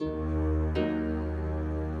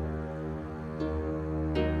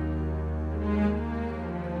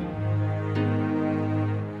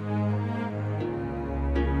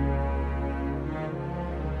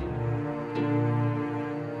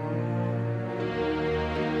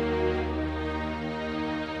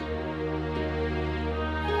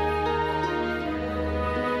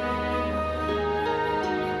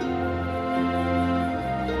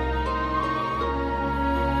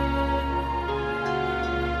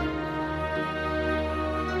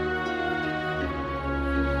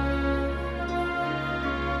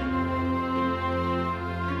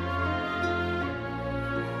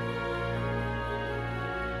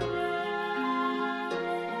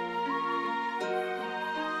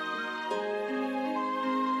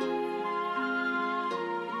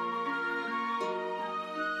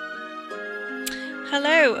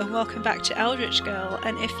Hello and welcome back to Eldritch Girl,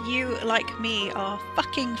 and if you, like me, are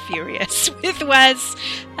fucking furious with Wes,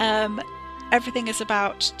 everything is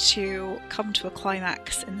about to come to a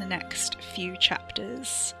climax in the next few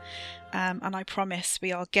chapters, and I promise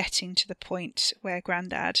we are getting to the point where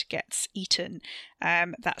Grandad gets eaten.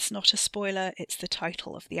 That's not a spoiler, it's the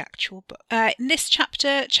title of the actual book. In this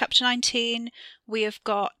chapter, chapter 19, we have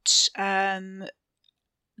got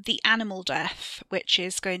the animal death, which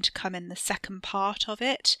is going to come in the second part of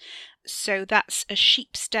it. So that's a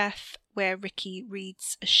sheep's death where Ricky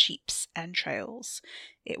reads a sheep's entrails.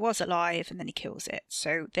 It was alive and then he kills it.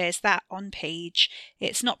 So there's that on page.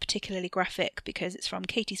 It's not particularly graphic because it's from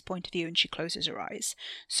Katie's point of view and she closes her eyes.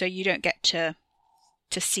 So you don't get to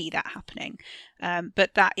see that happening.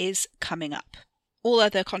 But that is coming up. All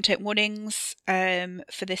other content warnings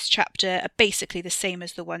for this chapter are basically the same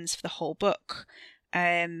as the ones for the whole book.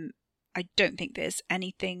 I don't think there's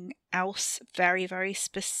anything else very, very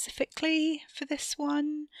specifically for this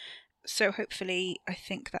one. So hopefully I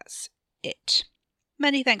think that's it.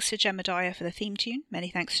 Many thanks to Jemadiah for the theme tune. Many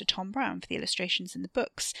thanks to Tom Brown for the illustrations in the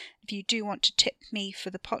books. If you do want to tip me for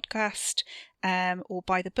the podcast or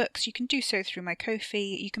buy the books, you can do so through my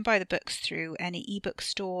Ko-fi. You can buy the books through any ebook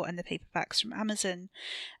store and the paperbacks from Amazon.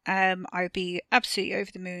 I would be absolutely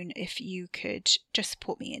over the moon if you could just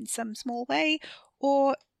support me in some small way,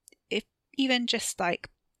 or if even just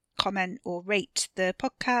like comment or rate the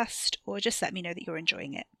podcast, or just let me know that you're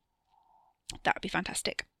enjoying it. That would be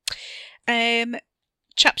fantastic.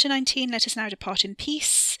 Chapter 19, Let Us Now Depart in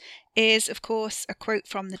Peace, is of course a quote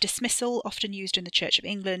from the Dismissal, often used in the Church of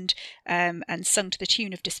England, and sung to the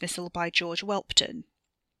tune of Dismissal by George Welpton.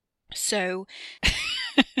 So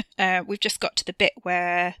we've just got to the bit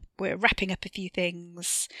where we're wrapping up a few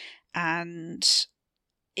things and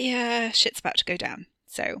yeah, shit's about to go down.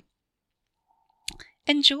 So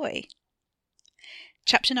enjoy.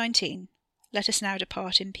 Chapter 19, Let Us Now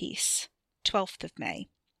Depart in Peace, 12th of May.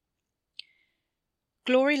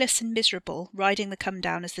 Gloryless and miserable, riding the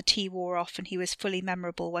come-down as the tea wore off and he was fully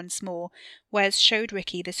memorable once more, Wes showed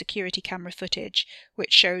Ricky the security camera footage,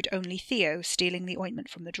 which showed only Theo stealing the ointment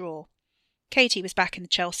from the drawer. Katie was back in the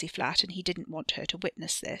Chelsea flat and he didn't want her to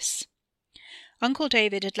witness this. Uncle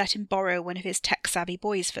David had let him borrow one of his tech-savvy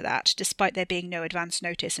boys for that, despite there being no advance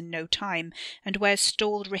notice and no time, and Wes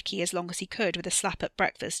stalled Ricky as long as he could with a slap at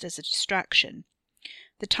breakfast as a distraction.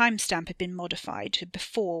 The timestamp had been modified to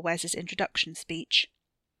before Wes's introduction speech.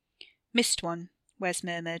 "Missed one," Wes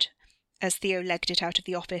murmured, as Theo legged it out of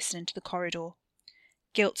the office and into the corridor.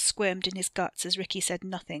 Guilt squirmed in his guts as Ricky said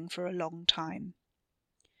nothing for a long time.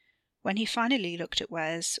 When he finally looked at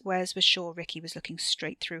Wes was sure Ricky was looking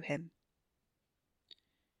straight through him.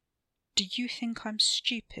 "Do you think I'm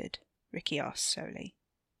stupid?" Ricky asked slowly.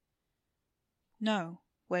 "No,"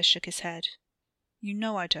 Wes shook his head. "You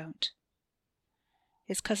know I don't."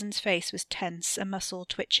 His cousin's face was tense, a muscle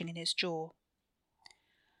twitching in his jaw.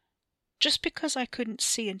 "Just because I couldn't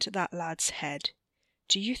see into that lad's head,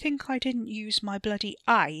 do you think I didn't use my bloody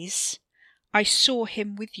eyes? I saw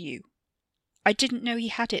him with you." "I didn't know he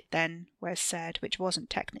had it then," Wes said, which wasn't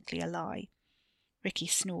technically a lie. Ricky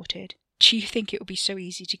snorted. "Do you think it would be so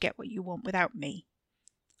easy to get what you want without me?"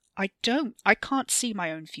 "I don't. I can't see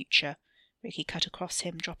my own future," Ricky cut across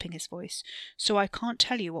him, dropping his voice, "so I can't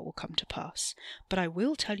tell you what will come to pass. But I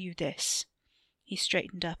will tell you this." He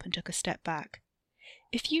straightened up and took a step back.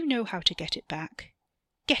 "If you know how to get it back,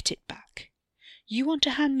 get it back. You want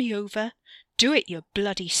to hand me over? Do it your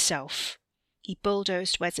bloody self." He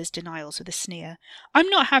bulldozed Wes's denials with a sneer. "I'm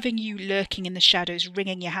not having you lurking in the shadows,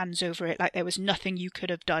 wringing your hands over it like there was nothing you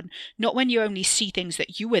could have done, not when you only see things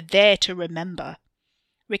that you were there to remember."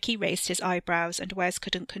 Ricky raised his eyebrows, and Wes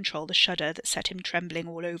couldn't control the shudder that set him trembling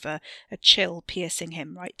all over, a chill piercing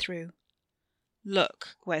him right through.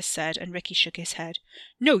 "Look," Wes said, and Ricky shook his head.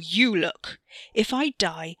 "No, you look. If I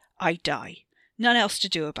die, I die. None else to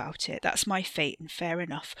do about it. That's my fate, and fair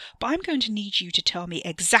enough. But I'm going to need you to tell me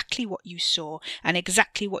exactly what you saw, and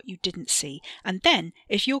exactly what you didn't see. And then,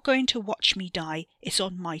 if you're going to watch me die, it's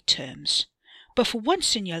on my terms. But for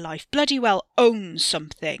once in your life, bloody well own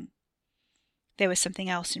something." There was something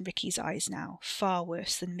else in Ricky's eyes now, far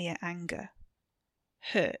worse than mere anger.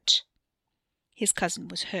 Hurt. His cousin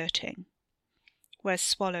was hurting. Wes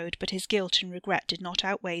swallowed, but his guilt and regret did not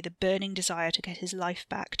outweigh the burning desire to get his life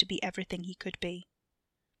back, to be everything he could be.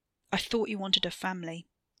 "I thought you wanted a family,"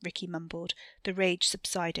 Ricky mumbled, the rage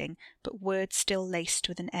subsiding, but words still laced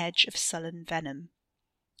with an edge of sullen venom.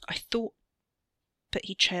 "I thought—" But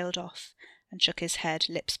he trailed off and shook his head,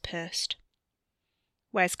 lips pursed.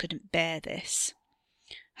 Wes couldn't bear this.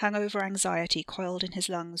 Hangover anxiety coiled in his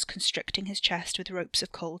lungs, constricting his chest with ropes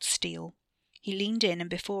of cold steel. He leaned in and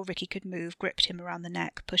before Ricky could move, gripped him around the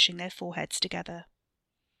neck, pushing their foreheads together.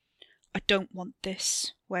 "I don't want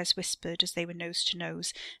this," Wes whispered as they were nose to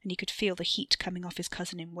nose, and he could feel the heat coming off his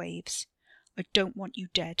cousin in waves. "I don't want you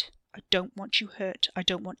dead. I don't want you hurt. I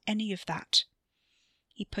don't want any of that."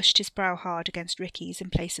 He pushed his brow hard against Ricky's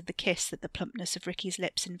in place of the kiss that the plumpness of Ricky's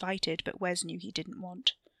lips invited, but Wes knew he didn't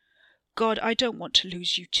want. "God, I don't want to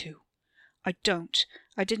lose you too. I don't.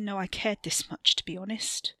 I didn't know I cared this much, to be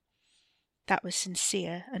honest." That was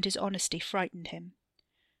sincere, and his honesty frightened him.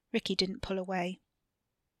 Ricky didn't pull away.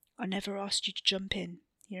 "I never asked you to jump in,"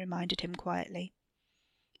 he reminded him quietly.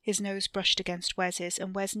 His nose brushed against Wes's,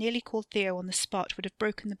 and Wes nearly called Theo on the spot, would have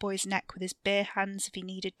broken the boy's neck with his bare hands if he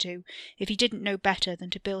needed to, if he didn't know better than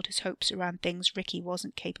to build his hopes around things Ricky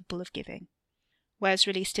wasn't capable of giving. Wes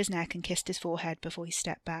released his neck and kissed his forehead before he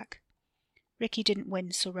stepped back. Ricky didn't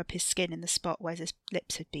wince or rub his skin in the spot Wes's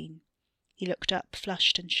lips had been. He looked up,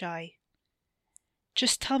 flushed and shy.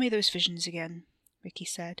 "Just tell me those visions again," Ricky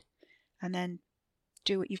said, "and then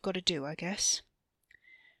do what you've got to do, I guess."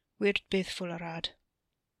 "We're byth full of rad."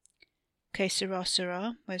 "Que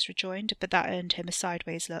sera," Wes rejoined, but that earned him a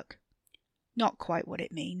sideways look. "Not quite what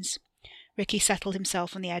it means." Ricky settled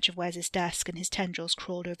himself on the edge of Wes's desk, and his tendrils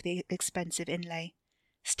crawled over the expensive inlay.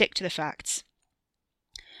 "Stick to the facts."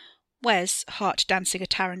 Wes, heart dancing a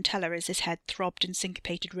tarantella as his head throbbed in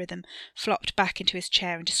syncopated rhythm, flopped back into his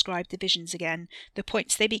chair and described the visions again, the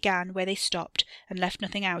points they began, where they stopped, and left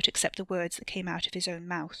nothing out except the words that came out of his own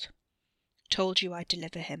mouth. "Told you I'd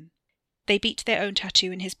deliver him." They beat their own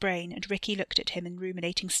tattoo in his brain, and Ricky looked at him in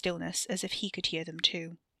ruminating stillness, as if he could hear them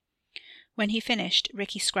too. When he finished,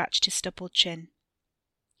 Ricky scratched his stubbled chin.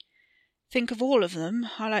 "Think of all of them,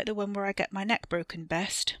 I like the one where I get my neck broken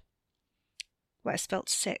best." Wes felt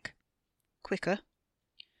sick. "Quicker?"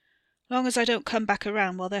 "Long as I don't come back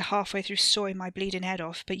around while they're halfway through sawing my bleeding head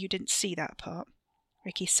off, but you didn't see that part."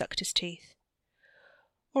 Ricky sucked his teeth.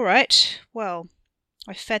 "All right, well,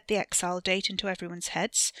 I've fed the exile date into everyone's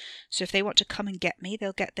heads, so if they want to come and get me,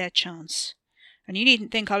 they'll get their chance. And you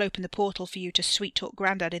needn't think I'll open the portal for you to sweet-talk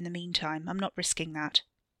Grandad in the meantime. I'm not risking that."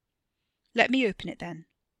 "Let me open it, then."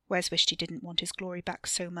 Wes wished he didn't want his glory back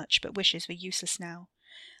so much, but wishes were useless now.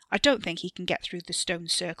 "I don't think he can get through the stone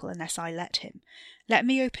circle unless I let him. Let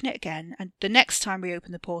me open it again, and the next time we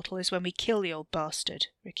open the portal is when we kill the old bastard,"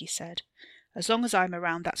 Ricky said. "As long as I'm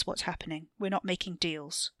around, that's what's happening. We're not making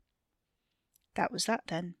deals." That was that,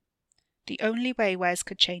 then. The only way Wes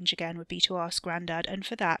could change again would be to ask Grandad, and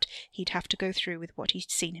for that he'd have to go through with what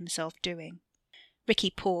he'd seen himself doing. Ricky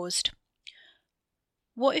paused.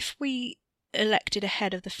 "What if we elected a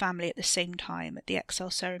head of the family at the same time at the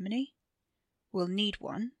exile ceremony? We'll need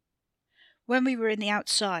one. When we were in the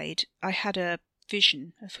outside, I had a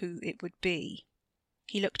vision of who it would be."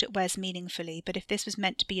 He looked at Wes meaningfully, but if this was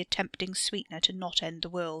meant to be a tempting sweetener to not end the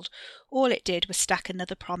world, all it did was stack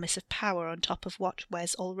another promise of power on top of what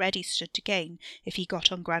Wes already stood to gain if he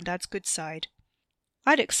got on Grandad's good side.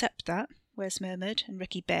 "I'd accept that," Wes murmured, and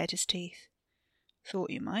Ricky bared his teeth. "Thought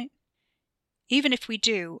you might." "Even if we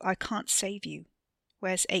do, I can't save you."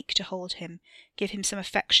 Wes ached to hold him, give him some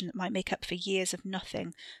affection that might make up for years of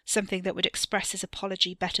nothing, something that would express his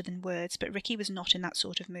apology better than words, but Ricky was not in that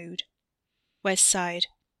sort of mood. Wes sighed.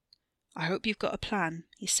 "I hope you've got a plan,"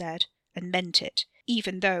 he said, and meant it,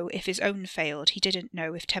 even though, if his own failed, he didn't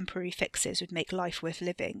know if temporary fixes would make life worth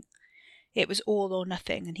living. It was all or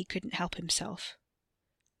nothing, and he couldn't help himself.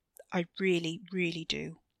 "I really, really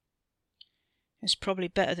do." "It's probably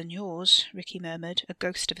better than yours," Ricky murmured, a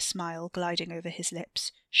ghost of a smile gliding over his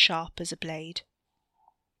lips, sharp as a blade.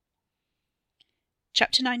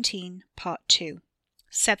 Chapter 19, Part 2,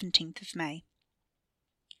 17th of May.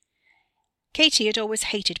 Katie had always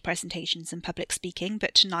hated presentations and public speaking,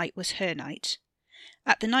 but tonight was her night.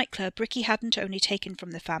 At the nightclub, Ricky hadn't only taken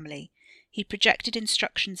from the family. He projected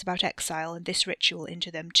instructions about exile and this ritual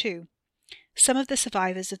into them too. Some of the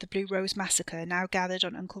survivors of the Blue Rose Massacre now gathered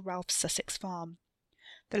on Uncle Ralph's Sussex farm.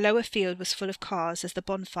 The lower field was full of cars as the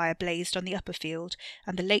bonfire blazed on the upper field,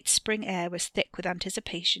 and the late spring air was thick with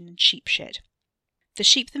anticipation and sheep shit. The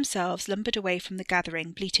sheep themselves lumbered away from the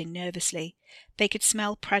gathering, bleating nervously. They could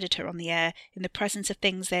smell predator on the air, in the presence of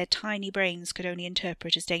things their tiny brains could only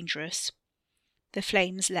interpret as dangerous. The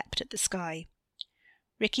flames leapt at the sky.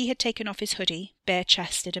 Ricky had taken off his hoodie,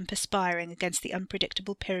 bare-chested and perspiring against the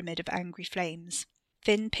unpredictable pyramid of angry flames.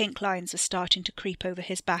 Thin pink lines were starting to creep over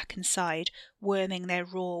his back and side, worming their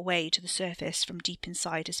raw way to the surface from deep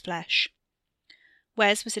inside his flesh.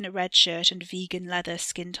 Wes was in a red shirt and vegan leather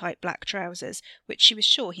skin-tight black trousers, which she was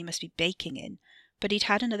sure he must be baking in, but he'd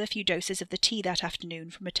had another few doses of the tea that afternoon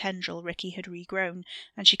from a tendril Ricky had regrown,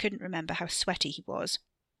 and she couldn't remember how sweaty he was.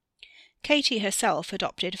 Katy herself had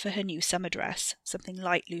opted for her new summer dress, something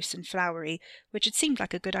light, loose and flowery, which had seemed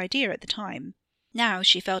like a good idea at the time. Now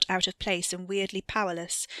she felt out of place and weirdly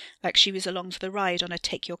powerless, like she was along for the ride on a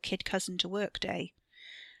take-your-kid-cousin-to-work day.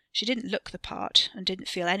 She didn't look the part, and didn't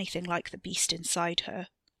feel anything like the beast inside her.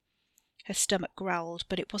 Her stomach growled,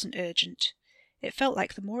 but it wasn't urgent. It felt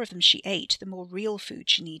like the more of them she ate, the more real food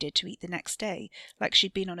she needed to eat the next day, like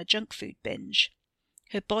she'd been on a junk food binge.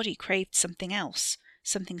 Her body craved something else,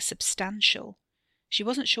 something substantial. She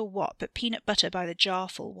wasn't sure what, but peanut butter by the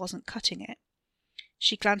jarful wasn't cutting it.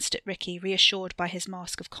 She glanced at Ricky, reassured by his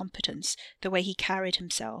mask of competence, the way he carried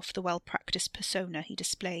himself, the well-practiced persona he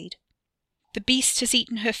displayed. "The beast has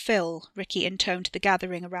eaten her fill," Ricky intoned to the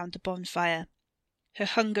gathering around the bonfire. "Her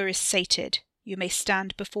hunger is sated. You may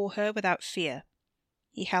stand before her without fear."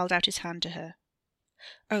 He held out his hand to her.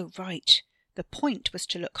 Oh, right. The point was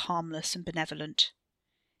to look harmless and benevolent.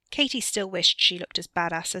 Katy still wished she looked as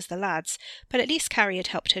badass as the lads, but at least Carrie had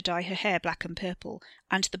helped her dye her hair black and purple,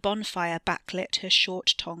 and the bonfire backlit her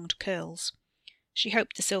short-tongued curls. She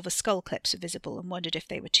hoped the silver skull clips were visible and wondered if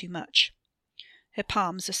they were too much. Her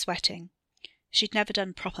palms were sweating. She'd never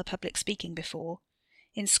done proper public speaking before.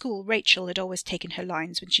 In school, Rachel had always taken her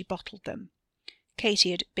lines when she bottled them.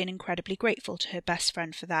 Katy had been incredibly grateful to her best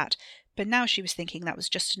friend for that, but now she was thinking that was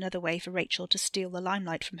just another way for Rachel to steal the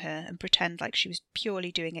limelight from her and pretend like she was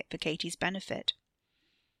purely doing it for Katy's benefit.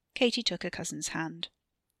 Katy took her cousin's hand.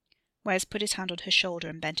 Wes put his hand on her shoulder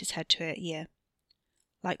and bent his head to her ear.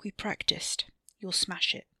 "Like we practiced. You'll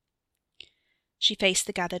smash it." She faced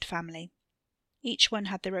the gathered family. Each one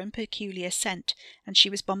had their own peculiar scent, and she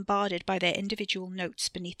was bombarded by their individual notes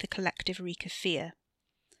beneath the collective reek of fear.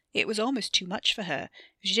 It was almost too much for her.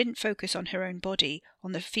 If she didn't focus on her own body,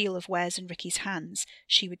 on the feel of Wes and Ricky's hands,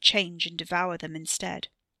 she would change and devour them instead.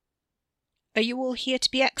 "Are you all here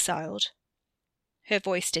to be exiled?" Her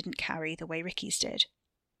voice didn't carry the way Ricky's did.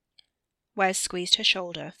 Wes squeezed her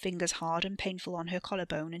shoulder, fingers hard and painful on her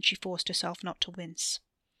collarbone, and she forced herself not to wince.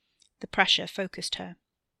 The pressure focused her.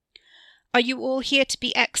 "Are you all here to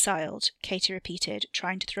be exiled?" Katy repeated,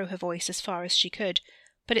 trying to throw her voice as far as she could,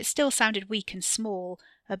 but it still sounded weak and small,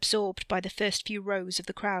 absorbed by the first few rows of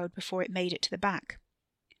the crowd before it made it to the back.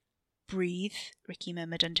 "Breathe," Ricky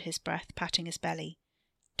murmured under his breath, patting his belly.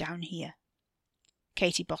 "Down here."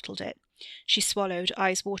 Katy bottled it. She swallowed,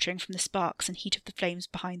 eyes watering from the sparks and heat of the flames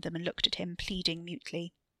behind them, and looked at him, pleading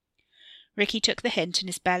mutely. Ricky took the hint, and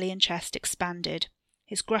his belly and chest expanded.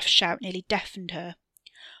 His gruff shout nearly deafened her.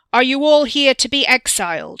 "Are you all here to be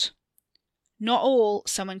exiled?" "Not all,"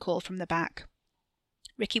 someone called from the back.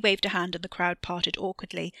 Ricky waved a hand and the crowd parted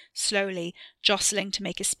awkwardly, slowly, jostling to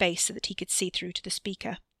make a space so that he could see through to the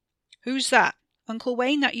speaker. "Who's that? Uncle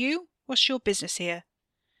Wayne, that you? What's your business here?"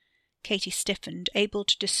 Katy stiffened, able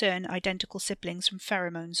to discern identical siblings from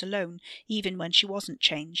pheromones alone, even when she wasn't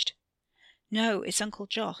changed. "No, it's Uncle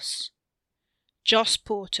Joss." "Joss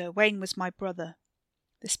Porter. Wayne was my brother."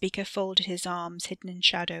 The speaker folded his arms, hidden in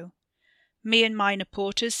shadow. "Me and mine are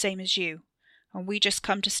Porters, same as you. And we just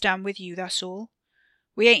come to stand with you, that's all.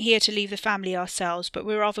 We ain't here to leave the family ourselves, but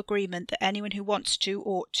we're of agreement that anyone who wants to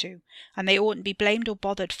ought to, and they oughtn't be blamed or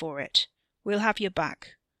bothered for it. We'll have your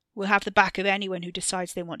back. We'll have the back of anyone who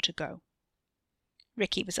decides they want to go."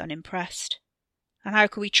 Ricky was unimpressed. "And how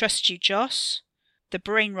can we trust you, Joss? The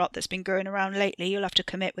brain rot that's been going around lately, you'll have to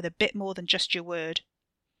commit with a bit more than just your word."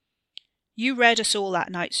 "You read us all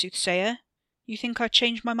that night, soothsayer. You think I'd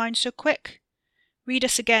change my mind so quick? Read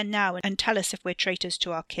us again now, and tell us if we're traitors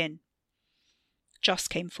to our kin." Joss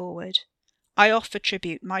came forward. "I offer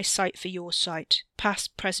tribute, my sight for your sight,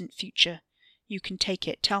 past, present, future. You can take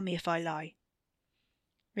it. Tell me if I lie."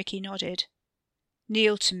 Ricky nodded.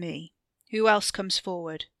 "Kneel to me. Who else comes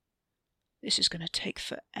forward?" "This is going to take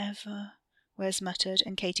forever," Wes muttered,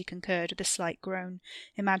 and Katy concurred with a slight groan,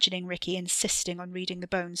 imagining Ricky insisting on reading the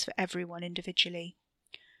bones for everyone individually.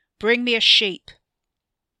 "Bring me a sheep."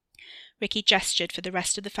 Ricky gestured for the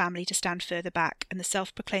rest of the family to stand further back, and the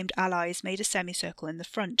self-proclaimed allies made a semicircle in the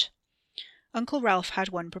front. Uncle Ralph had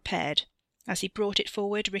one prepared. As he brought it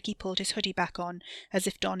forward, Ricky pulled his hoodie back on, as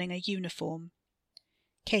if donning a uniform.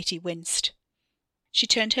 Katy winced. She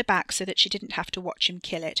turned her back so that she didn't have to watch him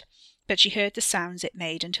kill it, but she heard the sounds it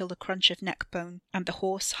made until the crunch of neck bone and the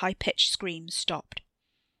hoarse, high-pitched screams stopped.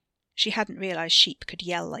 She hadn't realized sheep could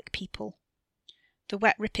yell like people. The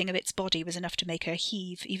wet ripping of its body was enough to make her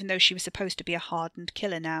heave, even though she was supposed to be a hardened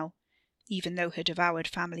killer now, even though her devoured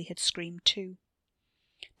family had screamed too.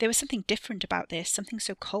 There was something different about this, something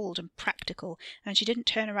so cold and practical, and she didn't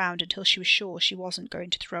turn around until she was sure she wasn't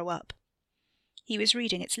going to throw up. He was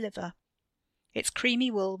reading its liver. Its creamy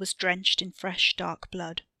wool was drenched in fresh, dark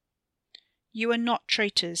blood. You are not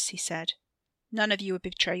traitors, he said. None of you would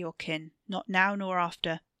betray your kin, not now nor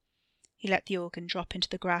after. He let the organ drop into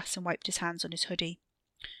the grass and wiped his hands on his hoodie.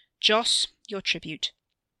 Joss, your tribute.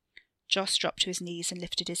 Joss dropped to his knees and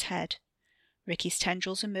lifted his head. Ricky's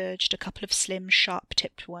tendrils emerged, a couple of slim,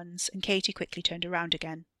 sharp-tipped ones, and Katy quickly turned around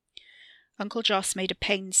again. Uncle Joss made a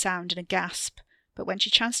pained sound and a gasp, but when she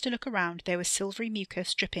chanced to look around, there was silvery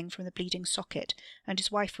mucus dripping from the bleeding socket, and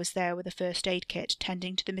his wife was there with a first aid kit,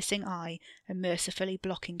 tending to the missing eye and mercifully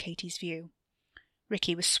blocking Katy's view.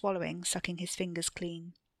 Ricky was swallowing, sucking his fingers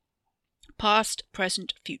clean. Past,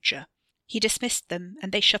 present, future. He dismissed them,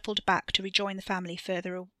 and they shuffled back to rejoin the family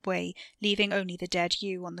further away, leaving only the dead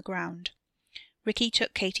ewe on the ground. Ricky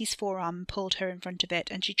took Katy's forearm and pulled her in front of it,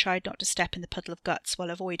 and she tried not to step in the puddle of guts while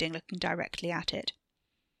avoiding looking directly at it.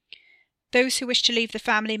 Those who wish to leave the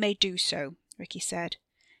family may do so, Ricky said.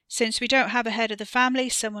 Since we don't have a head of the family,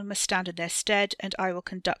 someone must stand in their stead, and I will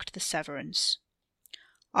conduct the severance.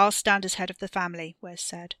 I'll stand as head of the family, Wes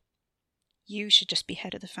said. You should just be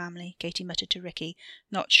head of the family, Katy muttered to Ricky,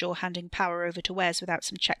 not sure handing power over to Wes without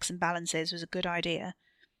some checks and balances was a good idea.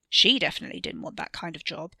 She definitely didn't want that kind of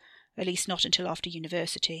job, at least not until after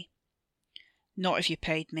university. Not if you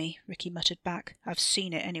paid me, Ricky muttered back. I've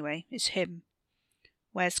seen it anyway. It's him.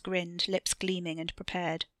 Wes grinned, lips gleaming and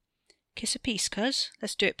prepared. Kiss a piece, cuz.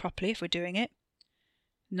 Let's do it properly if we're doing it.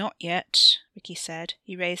 Not yet, Ricky said.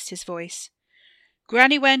 He raised his voice.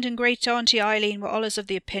 Granny Wend and Great Auntie Eileen were allers of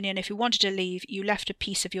the opinion if you wanted to leave, you left a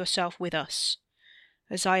piece of yourself with us.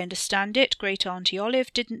 As I understand it, Great Auntie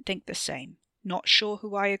Olive didn't think the same. Not sure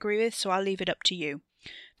who I agree with, so I'll leave it up to you.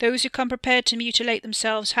 Those who come prepared to mutilate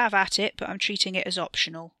themselves have at it, but I'm treating it as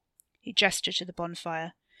optional. He gestured to the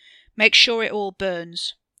bonfire. Make sure it all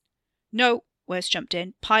burns. No, Wes jumped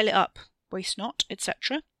in. Pile it up. Waste not,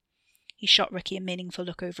 etc. He shot Ricky a meaningful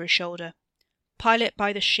look over his shoulder. Pile it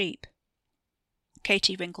by the sheep.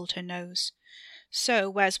 Katy wrinkled her nose. So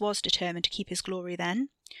Wes was determined to keep his glory then.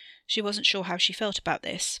 She wasn't sure how she felt about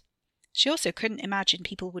this. She also couldn't imagine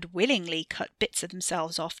people would willingly cut bits of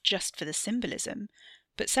themselves off just for the symbolism,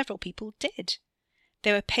 but several people did.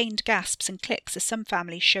 There were pained gasps and clicks as some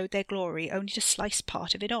families showed their glory only to slice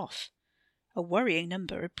part of it off. A worrying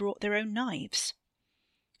number had brought their own knives.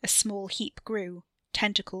 A small heap grew,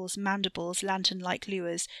 tentacles, mandibles, lantern-like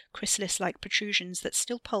lures, chrysalis-like protrusions that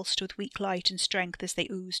still pulsed with weak light and strength as they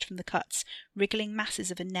oozed from the cuts, wriggling masses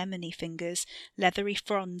of anemone fingers, leathery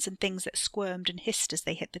fronds and things that squirmed and hissed as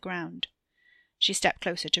they hit the ground. She stepped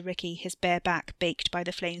closer to Ricky, his bare back baked by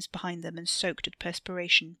the flames behind them and soaked with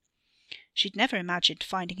perspiration. She'd never imagined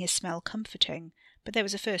finding his smell comforting, but there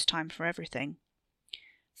was a first time for everything.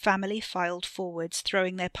 Family filed forwards,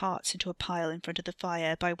 throwing their parts into a pile in front of the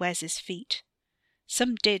fire by Wes's feet.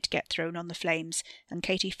 Some did get thrown on the flames, and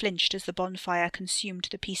Katy flinched as the bonfire consumed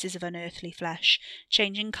the pieces of unearthly flesh,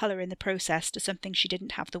 changing colour in the process to something she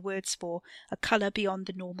didn't have the words for, a colour beyond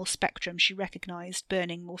the normal spectrum she recognised,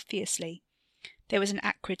 burning more fiercely. There was an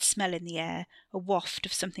acrid smell in the air, a waft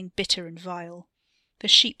of something bitter and vile. The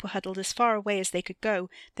sheep were huddled as far away as they could go,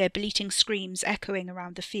 their bleating screams echoing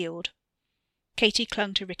around the field. Katy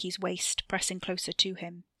clung to Ricky's waist, pressing closer to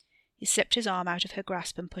him. He slipped his arm out of her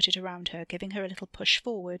grasp and put it around her, giving her a little push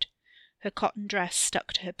forward. Her cotton dress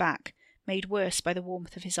stuck to her back, made worse by the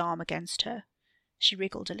warmth of his arm against her. She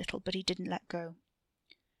wriggled a little, but he didn't let go.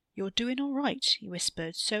 "You're doing all right," he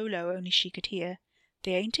whispered, so low only she could hear.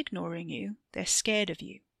 "They ain't ignoring you. They're scared of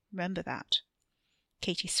you. Remember that."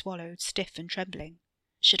 Katy swallowed, stiff and trembling.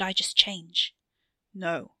 "Should I just change?"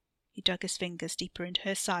 "No." He dug his fingers deeper into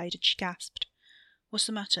her side, and she gasped. "What's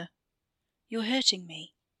the matter?" "You're hurting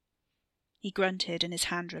me." He grunted, and his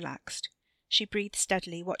hand relaxed. She breathed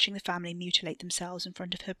steadily, watching the family mutilate themselves in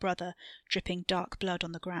front of her brother, dripping dark blood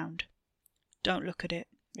on the ground. "Don't look at it,"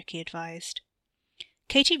 Ricky advised.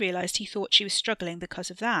 Katy realised he thought she was struggling because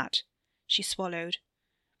of that. She swallowed.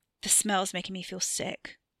 "The smell's making me feel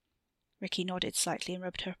sick." Ricky nodded slightly and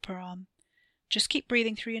rubbed her up her arm. "Just keep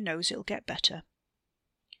breathing through your nose, it'll get better."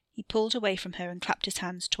 He pulled away from her and clapped his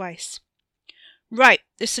hands twice. "Right,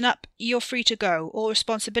 listen up. You're free to go. All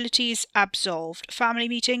responsibilities absolved. Family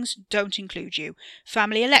meetings don't include you.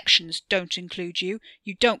 Family elections don't include you.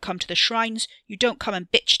 You don't come to the shrines. You don't come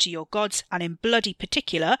and bitch to your gods. And in bloody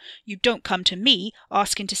particular, you don't come to me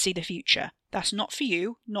asking to see the future. That's not for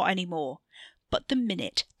you, not anymore. But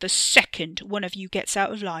the second one of you gets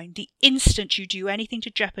out of line, the instant you do anything to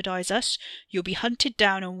jeopardize us, you'll be hunted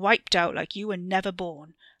down and wiped out like you were never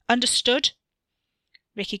born. Understood?"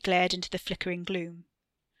 Ricky glared into the flickering gloom.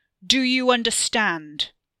 "Do you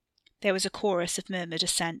understand?" There was a chorus of murmured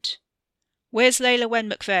assent. "Where's Layla Wen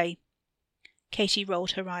McVeigh?" Katy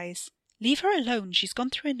rolled her eyes. "Leave her alone. She's gone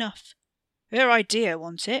through enough." Her idea,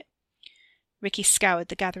 wasn't it? Ricky scoured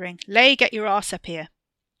the gathering. Lay, get your arse up here.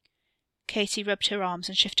 Katie rubbed her arms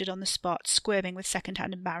and shifted on the spot, squirming with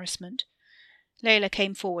second-hand embarrassment. Layla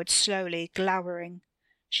came forward slowly, glowering.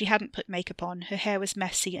 She hadn't put makeup on, her hair was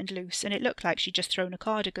messy and loose, and it looked like she'd just thrown a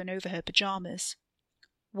cardigan over her pyjamas.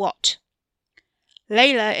 What?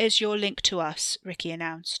 Layla is your link to us, Ricky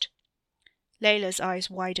announced. Layla's eyes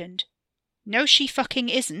widened. No, she fucking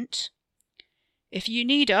isn't. If you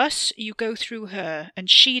need us, you go through her, and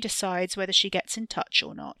she decides whether she gets in touch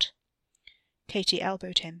or not. Katie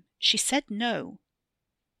elbowed him. She said no.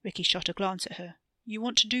 Ricky shot a glance at her. You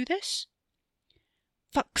want to do this?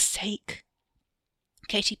 Fuck's sake.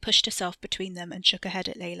 Katie pushed herself between them and shook her head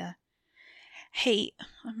at Layla. Hey,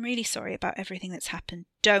 I'm really sorry about everything that's happened.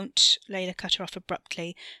 Don't, Layla cut her off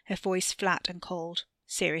abruptly, her voice flat and cold.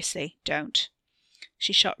 Seriously, don't.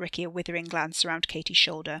 She shot Ricky a withering glance around Katie's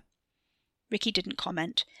shoulder. Ricky didn't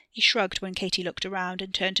comment. He shrugged when Katie looked around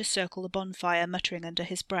and turned to circle the bonfire, muttering under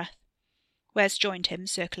his breath. Wes joined him,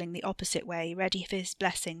 circling the opposite way, ready for his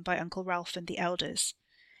blessing by Uncle Ralph and the elders.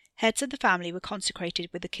 Heads of the family were consecrated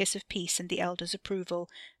with the kiss of peace and the elders' approval,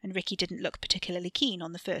 and Ricky didn't look particularly keen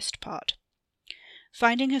on the first part.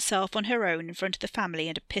 Finding herself on her own in front of the family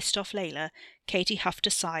and a pissed-off Layla, Katie huffed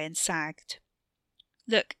a sigh and sagged.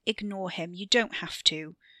 Look, ignore him. You don't have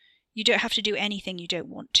to. You don't have to do anything you don't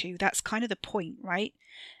want to. That's kind of the point, right?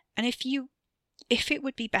 And if it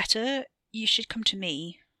would be better, you should come to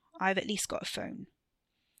me. I've at least got a phone.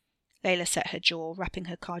 Layla set her jaw, wrapping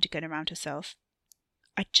her cardigan around herself.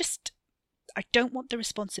 I don't want the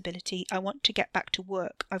responsibility. I want to get back to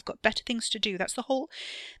work. I've got better things to do. That's the whole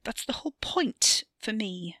point for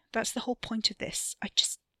me. That's the whole point of this.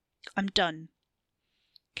 I'm done.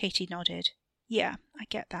 Katie nodded. Yeah, I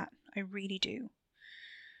get that. I really do.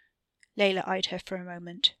 Layla eyed her for a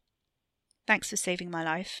moment. Thanks for saving my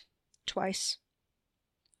life. Twice.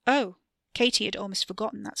 Oh, Katie had almost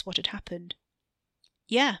forgotten that's what had happened.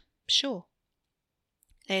 Yeah, sure.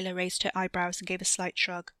 Layla raised her eyebrows and gave a slight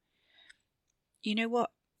shrug. You know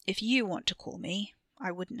what? If you want to call me,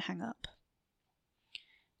 I wouldn't hang up.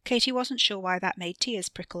 Katie wasn't sure why that made tears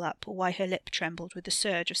prickle up, or why her lip trembled with the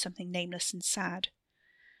surge of something nameless and sad.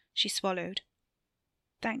 She swallowed.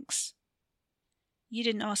 Thanks. You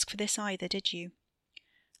didn't ask for this either, did you?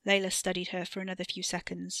 Layla studied her for another few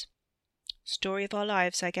seconds. Story of our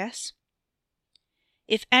lives, I guess.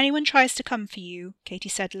 If anyone tries to come for you, Katie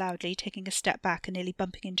said loudly, taking a step back and nearly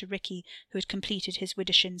bumping into Ricky, who had completed his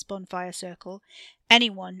Widdershins bonfire circle.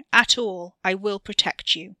 Anyone, at all, I will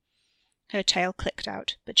protect you. Her tail clicked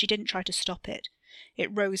out, but she didn't try to stop it. It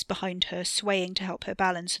rose behind her, swaying to help her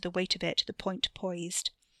balance with the weight of it, the point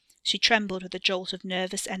poised. She trembled with a jolt of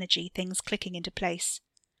nervous energy, things clicking into place.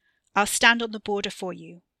 I'll stand on the border for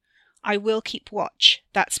you. I will keep watch.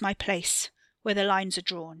 That's my place, where the lines are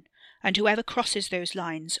drawn. And whoever crosses those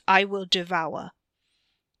lines, I will devour.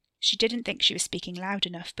 She didn't think she was speaking loud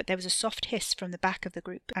enough, but there was a soft hiss from the back of the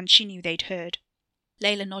group, and she knew they'd heard.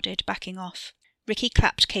 Layla nodded, backing off. Ricky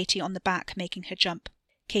clapped Katie on the back, making her jump.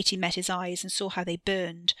 Katie met his eyes and saw how they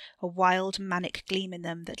burned, a wild, manic gleam in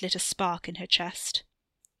them that lit a spark in her chest.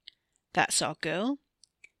 That's our girl.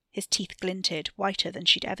 His teeth glinted, whiter than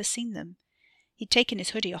she'd ever seen them. He'd taken his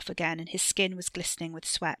hoodie off again, and his skin was glistening with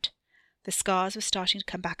sweat. The scars were starting to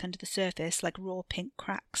come back under the surface like raw pink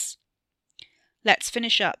cracks. Let's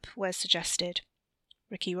finish up, Wes suggested.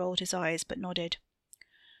 Ricky rolled his eyes, but nodded.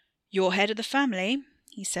 You're head of the family,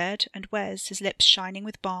 he said, and Wes, his lips shining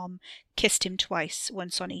with balm, kissed him twice,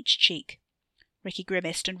 once on each cheek. Ricky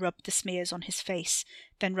grimaced and rubbed the smears on his face,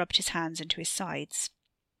 then rubbed his hands into his sides.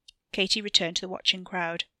 Katie returned to the watching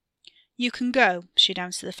crowd. You can go, she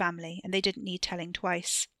announced to the family, and they didn't need telling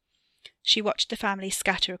twice. She watched the family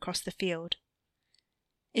scatter across the field.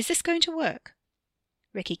 Is this going to work?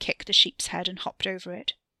 Ricky kicked the sheep's head and hopped over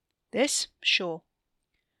it. This? Sure.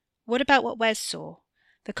 What about what Wes saw?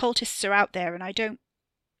 The cultists are out there, and I don't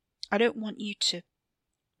want you to...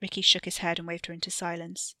 Ricky shook his head and waved her into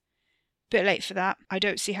silence. Bit late for that. I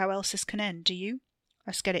don't see how else this can end, do you?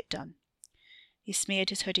 Let's get it done. He smeared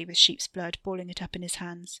his hoodie with sheep's blood, balling it up in his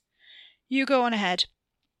hands. You go on ahead.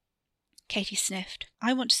 Katie sniffed.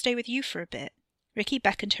 I want to stay with you for a bit. Ricky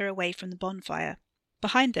beckoned her away from the bonfire.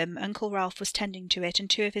 Behind them, Uncle Ralph was tending to it, and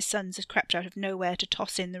two of his sons had crept out of nowhere to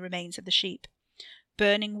toss in the remains of the sheep.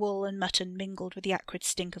 Burning wool and mutton mingled with the acrid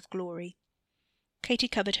stink of glory. Katie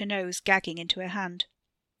covered her nose, gagging into her hand.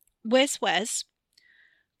 Where's Wes?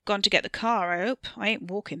 Gone to get the car, I hope. I ain't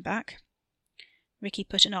walking back. Ricky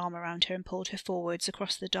put an arm around her and pulled her forwards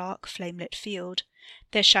across the dark, flame-lit field.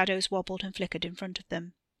 Their shadows wobbled and flickered in front of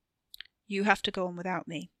them. You have to go on without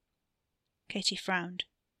me. Katie frowned.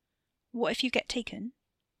 What if you get taken?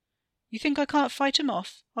 You think I can't fight 'em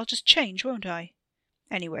off? I'll just change, won't I?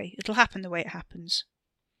 Anyway, it'll happen the way it happens.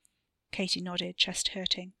 Katy nodded, chest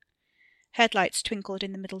hurting. Headlights twinkled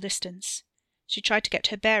in the middle distance. She tried to get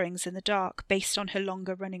her bearings in the dark, based on her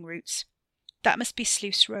longer running routes. That must be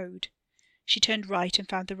Sluice Road. She turned right and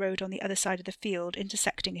found the road on the other side of the field,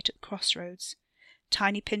 intersecting it at the crossroads.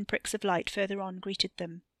 Tiny pinpricks of light further on greeted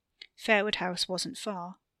them. Fairwood House wasn't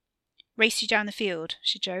far. Race you down the field,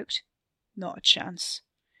 she joked. Not a chance.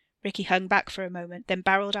 Ricky hung back for a moment, then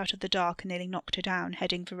barreled out of the dark and nearly knocked her down,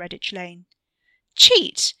 heading for Redditch Lane.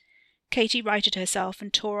 Cheat! Katy righted herself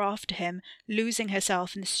and tore after him, losing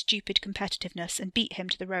herself in the stupid competitiveness, and beat him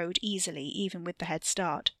to the road easily, even with the head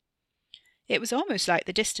start. It was almost like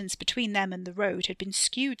the distance between them and the road had been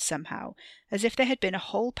skewed somehow, as if there had been a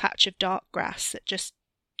whole patch of dark grass that just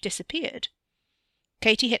disappeared.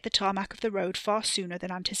 Katy hit the tarmac of the road far sooner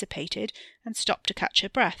than anticipated, and stopped to catch her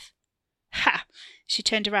breath. Ha! She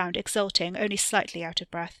turned around, exulting, only slightly out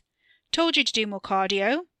of breath. Told you to do more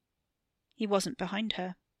cardio. He wasn't behind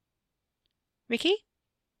her. Ricky?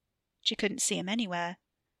 She couldn't see him anywhere.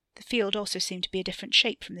 The field also seemed to be a different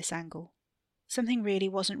shape from this angle. Something really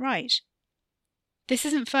wasn't right. This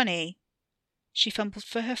isn't funny. She fumbled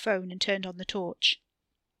for her phone and turned on the torch.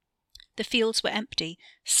 The fields were empty,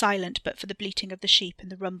 silent but for the bleating of the sheep and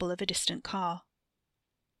the rumble of a distant car.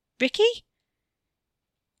 Ricky?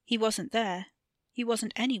 He wasn't there. He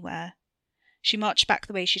wasn't anywhere. She marched back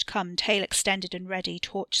the way she'd come, tail extended and ready,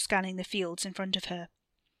 torch scanning the fields in front of her.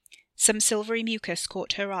 Some silvery mucus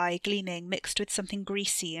caught her eye, gleaming, mixed with something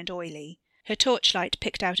greasy and oily. Her torchlight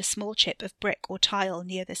picked out a small chip of brick or tile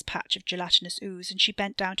near this patch of gelatinous ooze, and she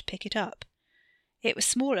bent down to pick it up. It was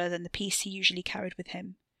smaller than the piece he usually carried with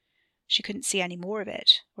him. She couldn't see any more of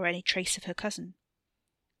it, or any trace of her cousin.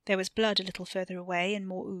 There was blood a little further away, and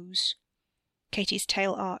more ooze. Katy's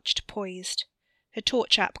tail arched, poised. Her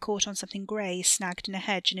torch app caught on something grey, snagged in a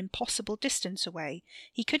hedge, an impossible distance away.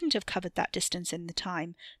 He couldn't have covered that distance in the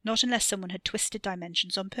time, not unless someone had twisted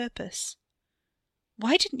dimensions on purpose.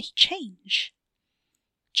 Why didn't he change?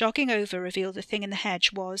 Jogging over revealed the thing in the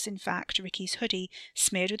hedge was, in fact, Ricky's hoodie,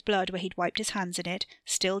 smeared with blood where he'd wiped his hands in it,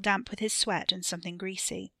 still damp with his sweat and something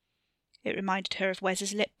greasy. It reminded her of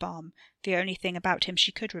Wes's lip balm, the only thing about him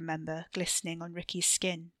she could remember, glistening on Ricky's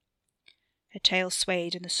skin. Her tail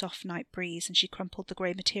swayed in the soft night breeze, and she crumpled the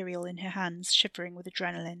grey material in her hands, shivering with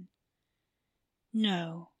adrenaline.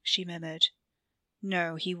 No, she murmured.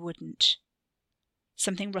 No, he wouldn't.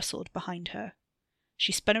 Something rustled behind her.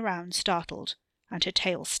 She spun around, startled, and her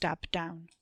tail stabbed down.